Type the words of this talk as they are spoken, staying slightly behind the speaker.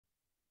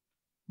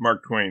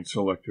Mark Twain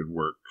Selected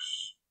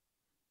Works.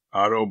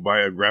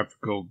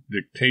 Autobiographical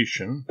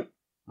Dictation.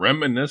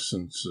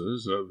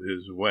 Reminiscences of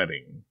His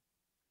Wedding.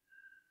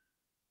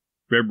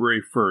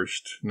 February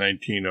 1st,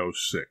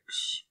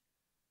 1906.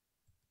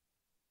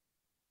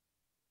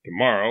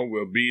 Tomorrow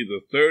will be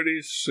the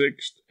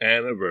 36th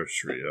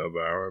anniversary of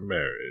our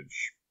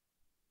marriage.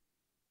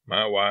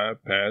 My wife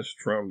passed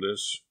from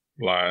this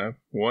life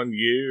 1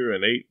 year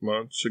and 8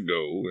 months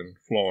ago in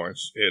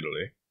Florence,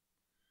 Italy,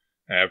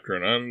 after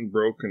an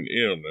unbroken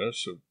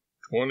illness of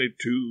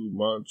 22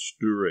 months'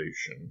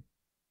 duration.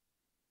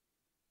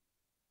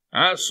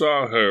 I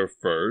saw her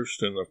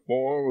first in the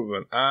form of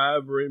an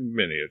ivory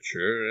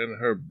miniature in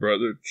her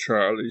brother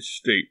Charlie's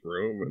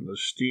stateroom in the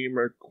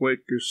steamer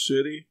Quaker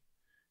City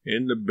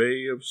in the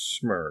Bay of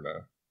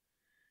Smyrna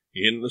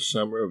in the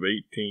summer of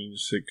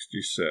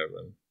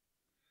 1867,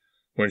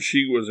 when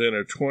she was in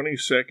her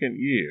 22nd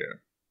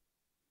year.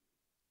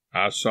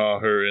 I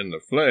saw her in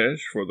the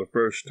flesh for the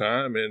first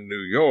time in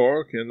New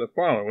York in the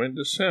following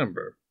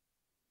December.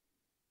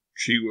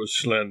 She was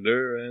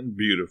slender and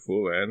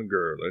beautiful and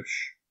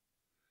girlish,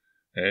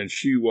 and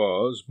she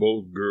was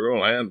both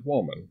girl and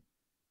woman.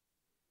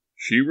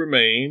 She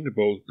remained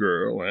both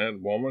girl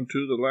and woman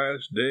to the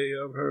last day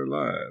of her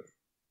life.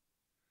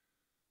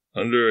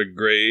 Under a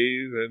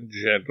grave and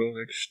gentle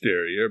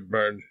exterior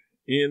burned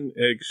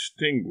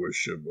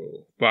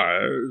inextinguishable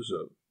fires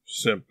of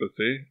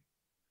sympathy,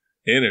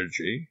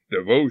 energy,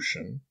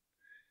 devotion,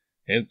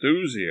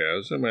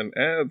 enthusiasm, and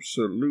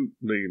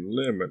absolutely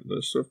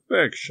limitless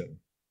affection.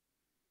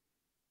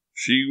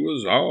 She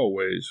was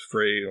always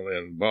frail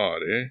in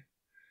body,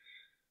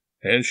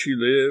 and she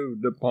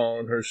lived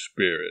upon her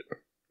spirit,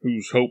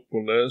 whose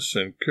hopefulness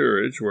and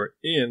courage were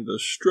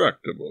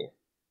indestructible.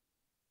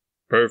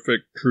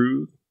 Perfect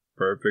truth,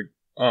 perfect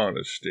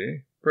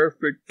honesty,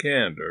 perfect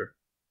candor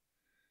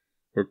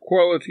were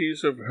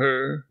qualities of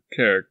her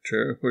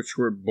character which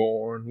were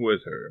born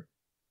with her.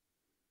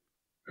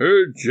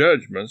 Her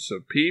judgments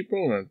of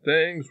people and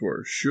things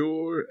were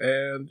sure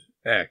and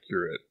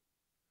accurate.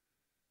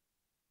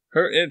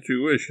 Her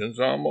intuitions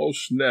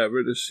almost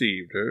never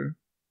deceived her.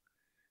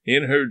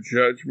 In her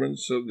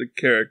judgments of the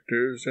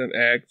characters and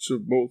acts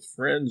of both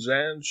friends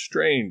and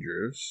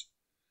strangers,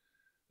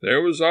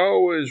 there was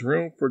always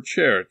room for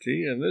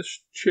charity, and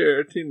this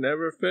charity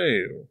never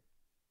failed.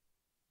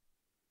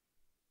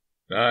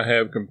 I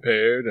have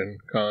compared and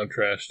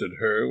contrasted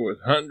her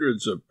with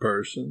hundreds of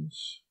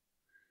persons,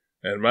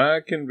 and my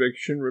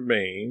conviction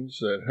remains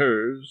that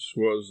hers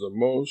was the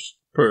most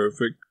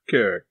perfect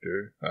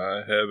character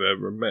I have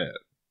ever met.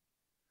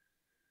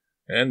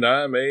 And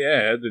I may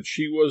add that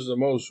she was the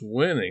most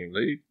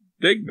winningly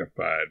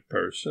dignified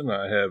person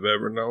I have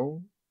ever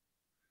known.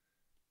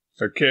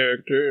 Her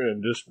character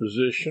and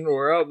disposition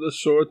were of the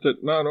sort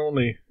that not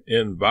only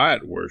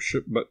invite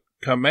worship, but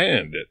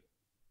command it.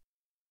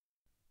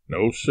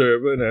 No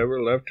servant ever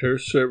left her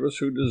service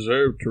who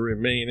deserved to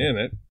remain in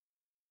it,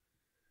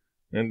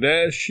 and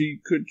as she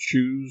could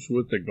choose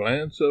with the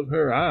glance of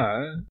her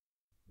eye,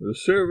 the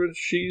servants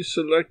she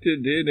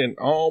selected did in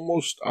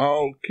almost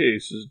all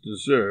cases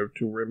deserve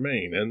to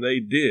remain, and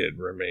they did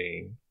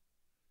remain.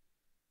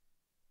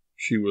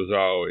 She was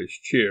always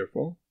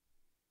cheerful,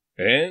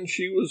 and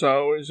she was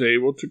always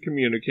able to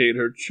communicate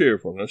her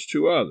cheerfulness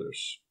to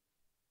others.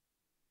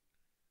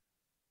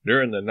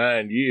 During the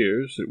 9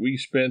 years that we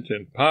spent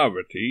in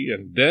poverty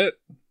and debt,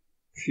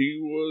 she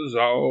was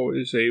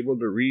always able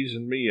to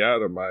reason me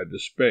out of my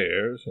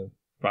despairs and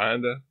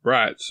find a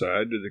bright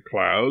side to the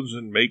clouds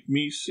and make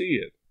me see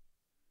it.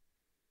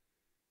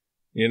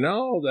 In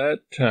all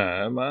that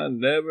time, I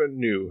never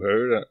knew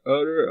her to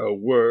utter a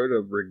word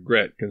of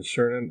regret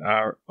concerning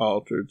our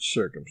altered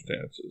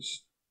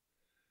circumstances,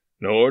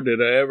 nor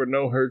did I ever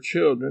know her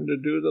children to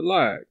do the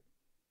like,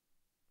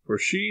 for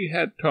she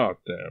had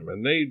taught them,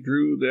 and they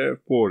drew their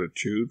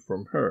fortitude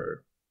from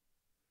her.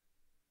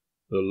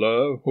 The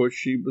love which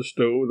she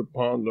bestowed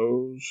upon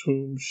those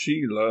whom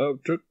she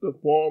loved took the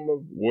form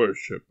of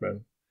worship,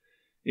 and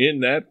in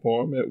that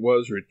form it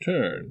was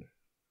returned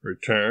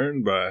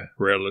by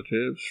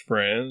relatives,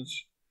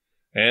 friends,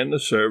 and the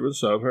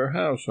servants of her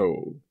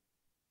household.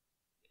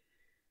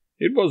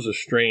 It was a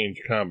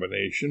strange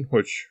combination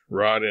which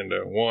wrought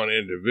into one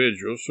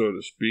individual, so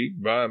to speak,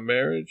 by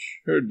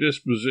marriage, her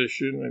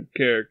disposition and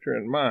character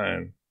and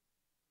mine.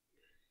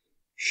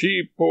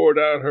 She poured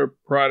out her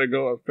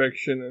prodigal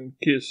affection in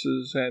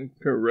kisses and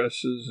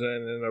caresses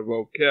and in a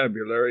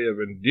vocabulary of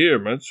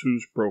endearments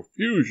whose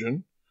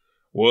profusion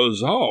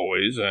was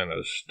always an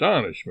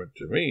astonishment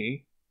to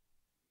me.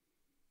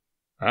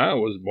 I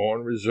was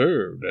born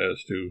reserved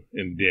as to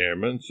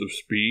endearments of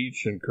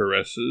speech and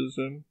caresses,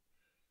 and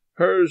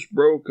hers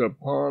broke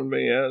upon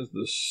me as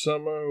the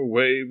summer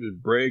waves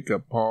break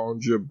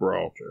upon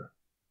Gibraltar.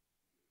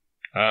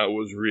 I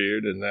was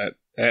reared in that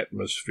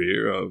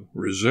atmosphere of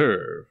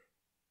reserve.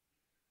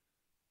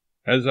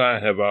 As I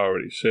have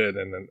already said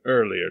in an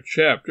earlier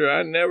chapter,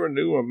 I never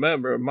knew a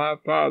member of my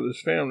father's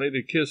family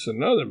to kiss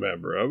another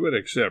member of it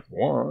except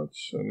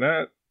once, and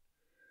that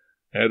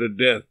at a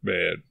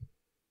deathbed.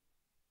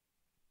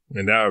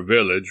 and our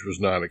village was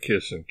not a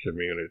kissing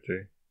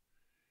community.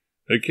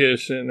 The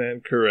kissing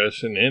and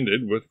caressing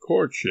ended with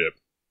courtship,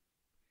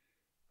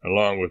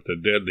 along with the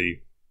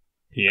deadly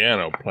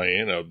piano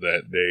playing of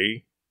that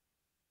day.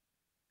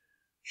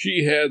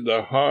 She had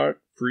the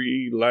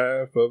heart-free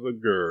laugh of a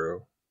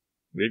girl.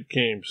 It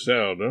came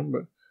seldom,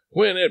 but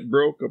when it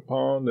broke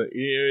upon the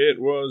ear, it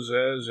was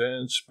as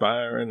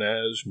inspiring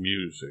as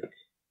music.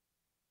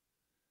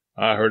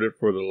 I heard it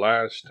for the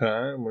last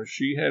time when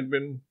she had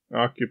been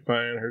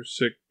occupying her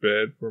sick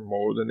bed for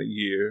more than a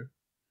year,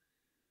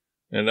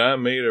 and I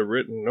made a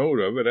written note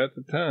of it at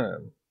the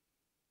time,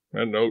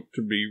 a note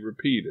to be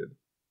repeated.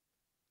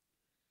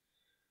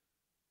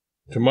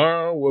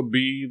 Tomorrow will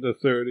be the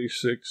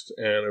 36th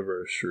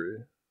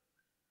anniversary.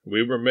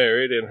 We were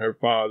married in her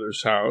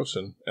father's house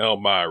in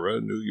Elmira,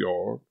 New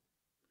York,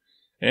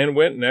 and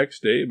went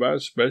next day by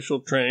special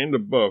train to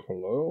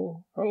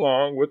Buffalo,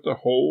 along with the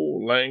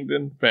whole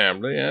Langdon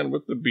family and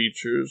with the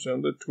Beechers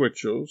and the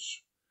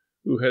Twitchells,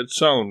 who had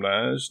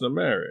solemnized the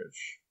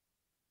marriage.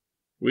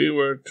 We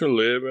were to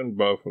live in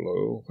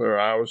Buffalo, where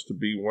I was to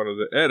be one of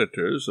the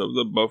editors of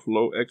the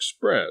Buffalo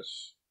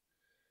Express,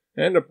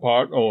 and a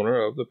part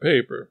owner of the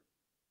paper.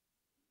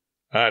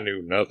 I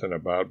knew nothing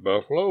about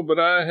Buffalo, but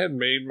I had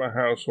made my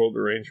household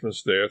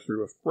arrangements there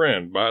through a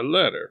friend by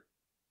letter.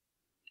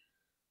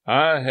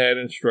 I had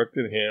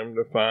instructed him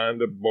to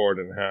find a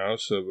boarding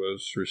house of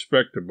as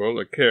respectable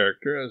a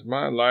character as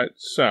my light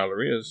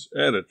salary as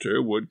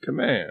editor would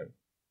command.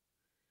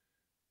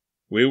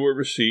 We were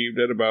received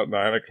at about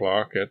 9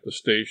 o'clock at the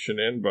station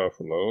in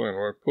Buffalo, and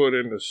were put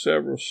into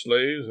several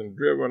sleighs and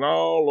driven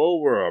all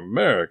over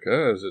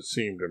America, as it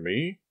seemed to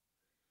me,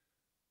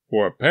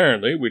 for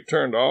apparently we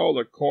turned all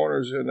the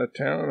corners in the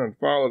town and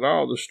followed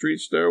all the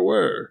streets there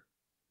were.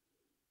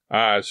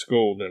 I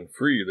scolding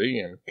freely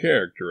and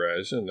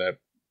characterizing that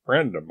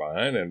friend of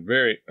mine in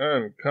very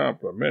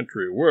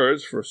uncomplimentary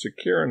words for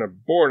securing a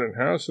boarding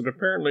house that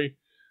apparently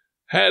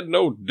had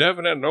no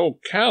definite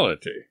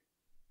locality.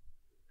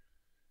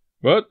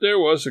 But there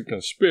was a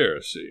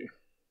conspiracy,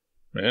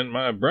 and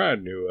my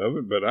bride knew of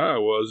it, but I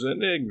was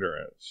in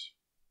ignorance.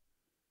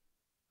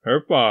 Her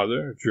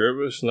father,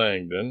 Jervis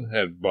Langdon,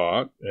 had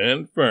bought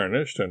and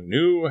furnished a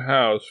new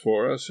house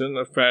for us in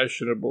the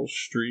fashionable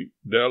street,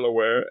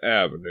 Delaware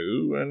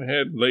Avenue, and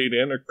had laid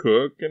in a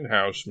cook and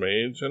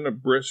housemaids and a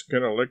brisk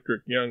and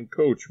electric young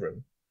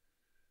coachman,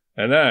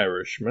 an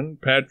Irishman,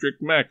 Patrick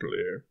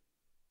McAleer.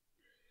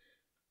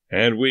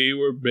 And we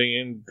were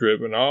being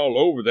driven all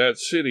over that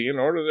city in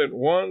order that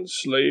one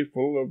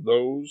sleighful of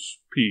those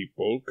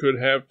people could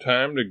have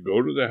time to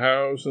go to the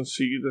house and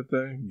see that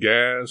the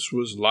gas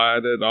was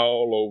lighted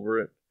all over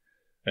it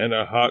and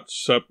a hot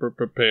supper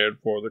prepared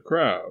for the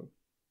crowd.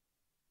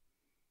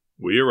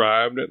 We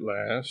arrived at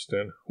last,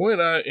 and when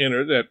I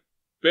entered that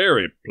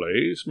very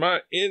place,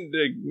 my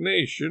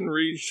indignation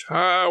reached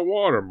high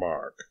water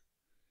mark,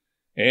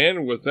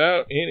 and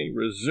without any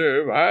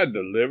reserve I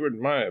delivered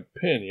my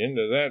opinion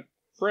to that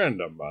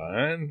friend of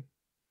mine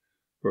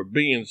for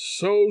being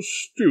so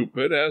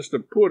stupid as to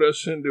put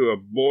us into a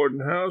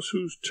boarding house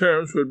whose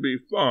terms would be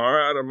far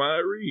out of my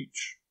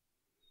reach.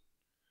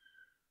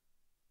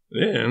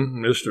 Then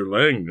Mr.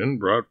 Langdon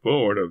brought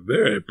forward a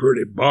very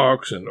pretty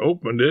box and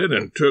opened it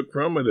and took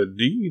from it a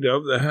deed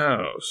of the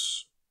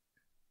house.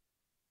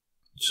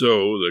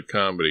 So the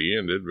comedy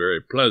ended very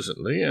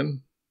pleasantly,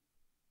 and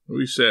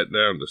we sat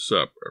down to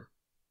supper.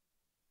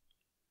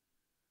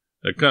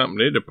 The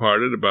company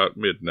departed about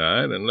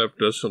midnight and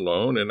left us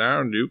alone in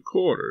our new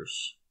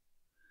quarters.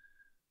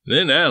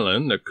 Then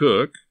Ellen, the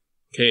cook,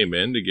 came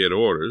in to get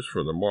orders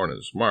for the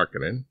morning's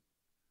marketing,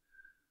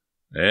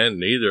 and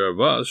neither of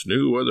us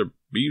knew whether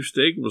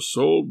beefsteak was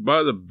sold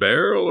by the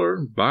barrel or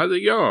by the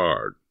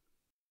yard.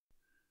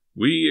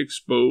 We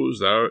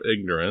exposed our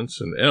ignorance,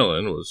 and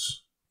Ellen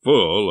was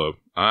full of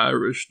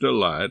Irish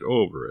delight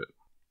over it.